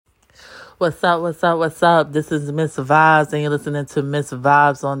What's up? What's up? What's up? This is Miss Vibes, and you're listening to Miss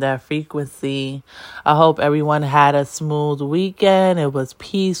Vibes on that frequency. I hope everyone had a smooth weekend. It was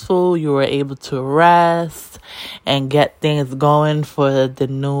peaceful. You were able to rest and get things going for the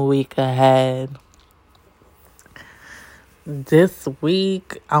new week ahead. This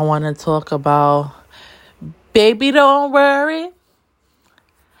week, I want to talk about baby, don't worry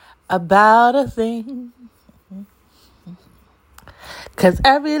about a thing. 'Cause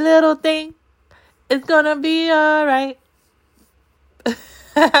every little thing is gonna be alright.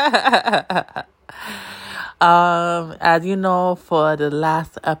 As you know, for the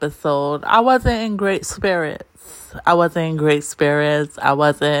last episode, I wasn't in great spirits. I wasn't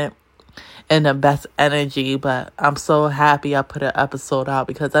in the best energy, but I'm so happy I put an episode out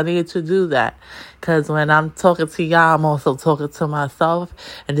because I needed to do that. Because when I'm talking to y'all, I'm also talking to myself,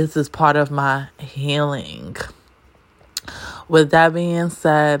 and this is part of my healing. With that being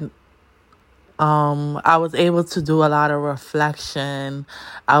said, I was able to do a lot of reflection.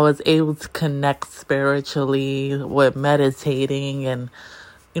 I was able to connect spiritually with meditating and,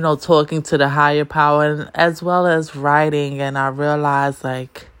 talking to the higher power, and as well as writing. And I realized,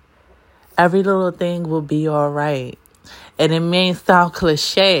 every little thing will be all right. And it may sound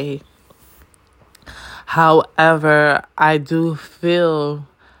cliche. However, I do feel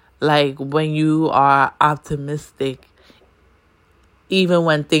like when you are optimistic, even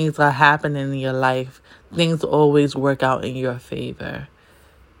when things are happening in your life, things always work out in your favor.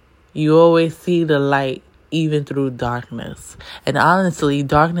 You always see the light, even through darkness. And honestly,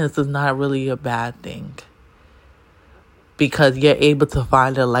 darkness is not really a bad thing, because you're able to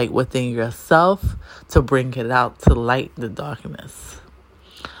find the light within yourself to bring it out, to light the darkness.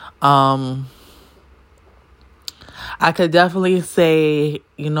 I could definitely say,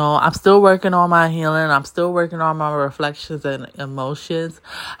 I'm still working on my healing. I'm still working on my reflections and emotions.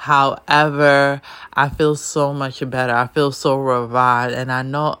 However, I feel so much better. I feel so revived. And I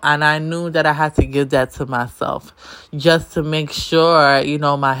knew that I had to give that to myself just to make sure,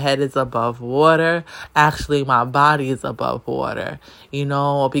 my head is above water. Actually, my body is above water,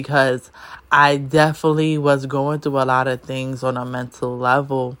 because I definitely was going through a lot of things on a mental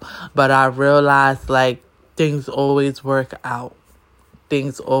level, but I realized, things always work out.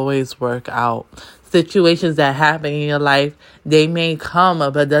 Situations that happen in your life, they may come,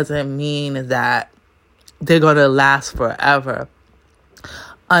 but doesn't mean that they're going to last forever.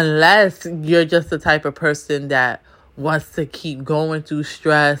 Unless you're just the type of person that wants to keep going through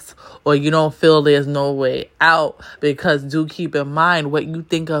stress, or you don't feel there's no way out, because do keep in mind, what you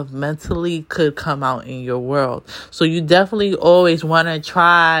think of mentally could come out in your world. So you definitely always want to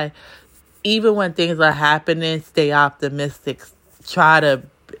try, even when things are happening, stay optimistic. Try to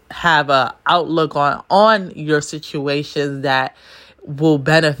have an outlook on your situations that will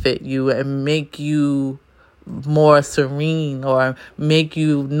benefit you and make you more serene, or make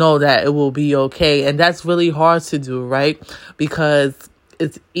you know that it will be okay. And that's really hard to do, right? Because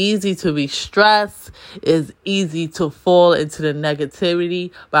it's easy to be stressed. It's easy to fall into the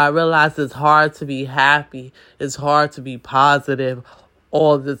negativity. But I realize it's hard to be happy. It's hard to be positive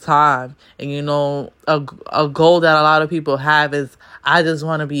all the time. And a goal that a lot of people have is, I just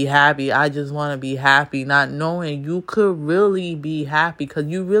want to be happy. I just want to be happy, not knowing you could really be happy, because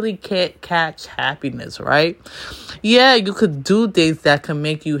you really can't catch happiness, right? Yeah, you could do things that can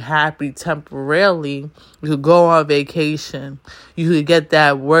make you happy temporarily. You could go on vacation. You could get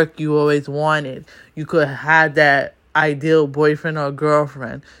that work you always wanted. You could have that ideal boyfriend or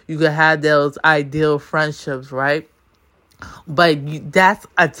girlfriend. You could have those ideal friendships, right? But that's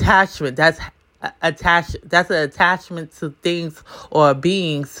attachment. That's an attachment to things or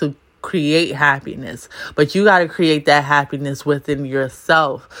beings to create happiness. But you got to create that happiness within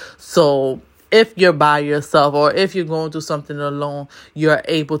yourself. So if you're by yourself, or if you're going through something alone, you're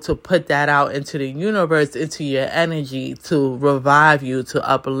able to put that out into the universe, into your energy, to revive you, to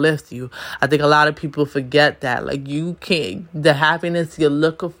uplift you. I think a lot of people forget that. The happiness you're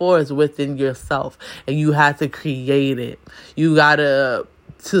looking for is within yourself, and you have to create it. You got to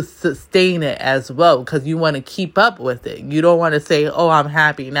sustain it as well, because you want to keep up with it. You don't want to say, oh, I'm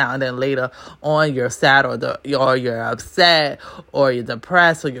happy now, and then later on you're sad, or you're upset, or you're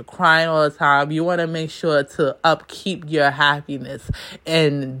depressed, or you're crying all the time. You want to make sure to upkeep your happiness,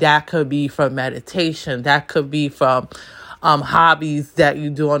 and that could be from meditation. That could be from hobbies that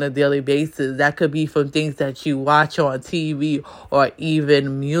you do on a daily basis. That could be from things that you watch on TV, or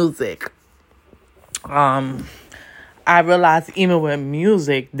even music. I realized even with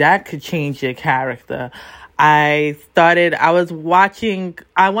music, that could change your character. I was watching,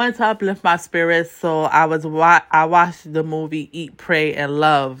 I wanted to uplift my spirits, so I watched the movie Eat, Pray, and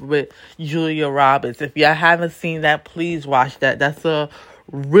Love with Julia Roberts. If y'all haven't seen that, please watch that. That's a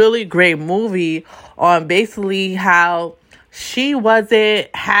really great movie on basically how she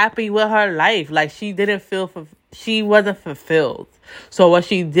wasn't happy with her life. Like, she wasn't fulfilled. So what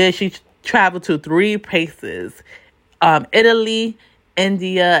she did, she traveled to three places, Italy,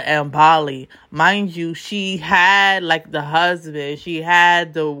 India, and Bali. Mind you, she had like the husband, she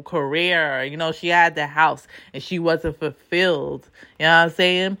had the career, she had the house, and she wasn't fulfilled. You know what I'm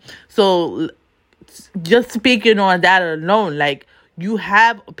saying? So just speaking on that alone, like,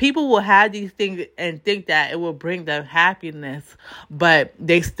 people will have these things and think that it will bring them happiness, but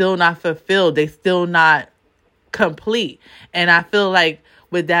they still not fulfilled. They still not complete. And I feel like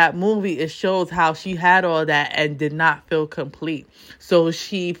with that movie, it shows how she had all that and did not feel complete. So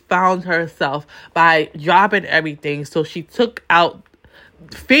she found herself by dropping everything. So she took out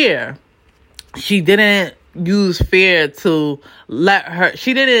fear. She didn't use fear to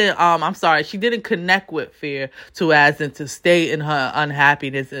she didn't connect with fear to stay in her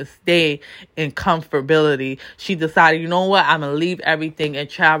unhappiness and stay in comfortability. She decided, you know what, I'm gonna leave everything and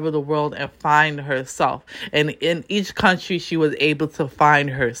travel the world and find herself. And in each country, she was able to find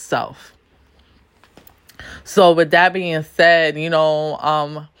herself. So with that being said,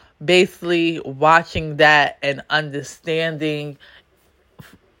 basically watching that and understanding,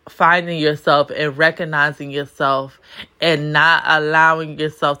 finding yourself and recognizing yourself and not allowing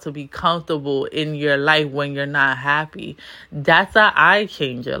yourself to be comfortable in your life when you're not happy, that's an eye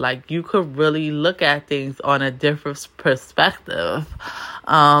changer. Like, you could really look at things on a different perspective.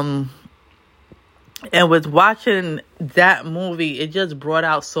 And with watching that movie, it just brought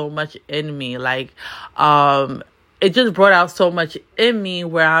out so much in me. Like, it just brought out so much in me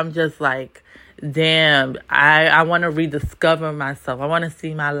where I'm just like, damn, I want to rediscover myself. I want to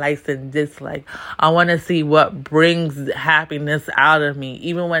see my likes and dislikes. I want to see what brings happiness out of me.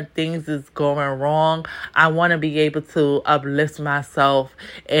 Even when things is going wrong, I want to be able to uplift myself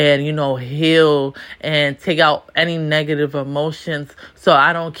and, heal and take out any negative emotions, so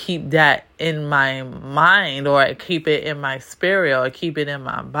I don't keep that in my mind, or I keep it in my spirit, or keep it in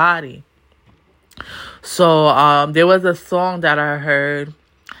my body. So there was a song that I heard,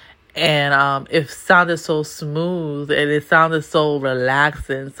 and it sounded so smooth and it sounded so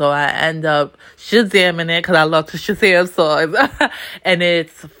relaxing. So I end up Shazamming it because I love to Shazam songs. And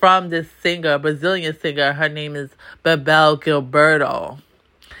it's from this singer, Brazilian singer. Her name is Bebel Gilberto.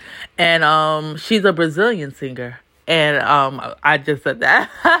 And she's a Brazilian singer. And I just said that.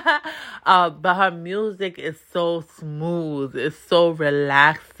 But her music is so smooth. It's so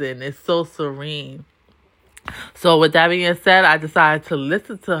relaxing. It's so serene. So with that being said, I decided to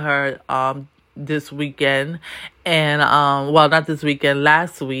listen to her this weekend, and not this weekend,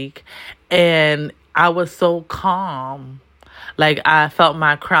 last week, and I was so calm. Like, I felt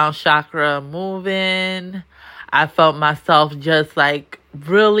my crown chakra moving. I felt myself just like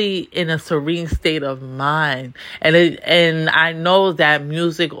really in a serene state of mind. And I know that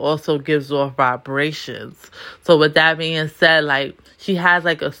music also gives off vibrations. So with that being said, like, she has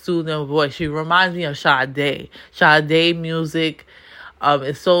like a soothing voice. She reminds me of Sade. Sade music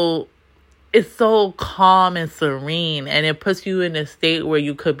is so calm and serene, and it puts you in a state where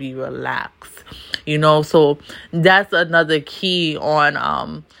you could be relaxed. So that's another key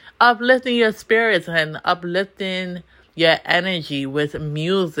on uplifting your spirits and uplifting your energy with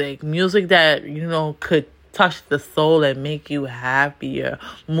music that could touch the soul and make you happier.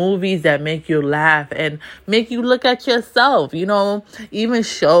 Movies that make you laugh and make you look at yourself, even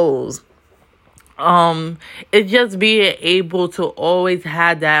shows. It just being able to always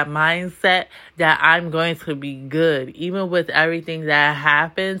have that mindset that I'm going to be good. Even with everything that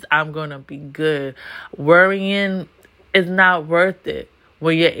happens, I'm going to be good. Worrying is not worth it.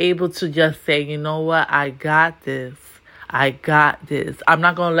 When you're able to just say, you know what, I got this. I'm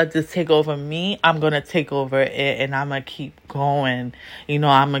not going to let this take over me. I'm going to take over it, and I'm going to keep going. I'm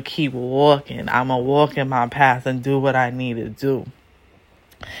going to keep walking. I'm going to walk in my path and do what I need to do.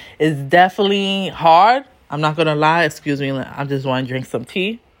 It's definitely hard. I'm not going to lie. Excuse me. I just want to drink some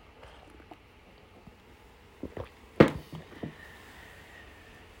tea.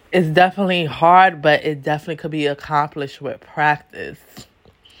 It's definitely hard, but it definitely could be accomplished with practice,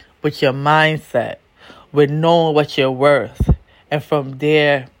 with your mindset, with knowing what you're worth. And from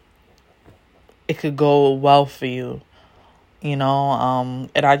there, it could go well for you. And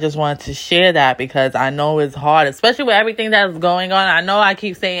I just wanted to share that because I know it's hard, especially with everything that's going on. I know I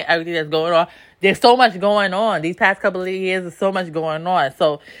keep saying everything that's going on. There's so much going on. These past couple of years, there's so much going on.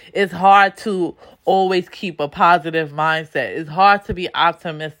 So it's hard to always keep a positive mindset. It's hard to be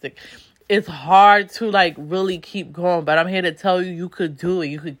optimistic. It's hard to really keep going, but I'm here to tell you could do it.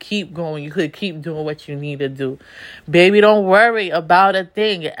 You could keep going. You could keep doing what you need to do. Baby, don't worry about a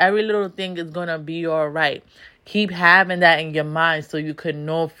thing. Every little thing is going to be all right. Keep having that in your mind so you could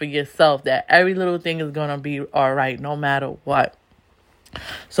know for yourself that every little thing is going to be all right, no matter what.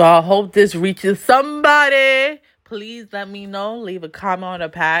 So I hope this reaches somebody. Please let me know. Leave a comment on the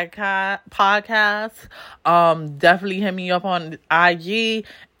podcast. Definitely hit me up on IG,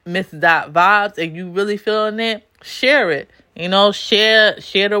 Miss.Vibes. If you really feeling it, share it.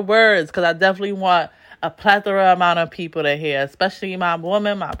 Share the words, because I definitely want a plethora amount of people to hear, especially my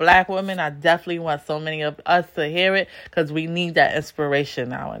women, my black women. I definitely want so many of us to hear it because we need that inspiration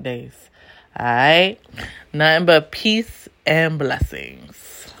nowadays. All right? Nothing but peace and blessings.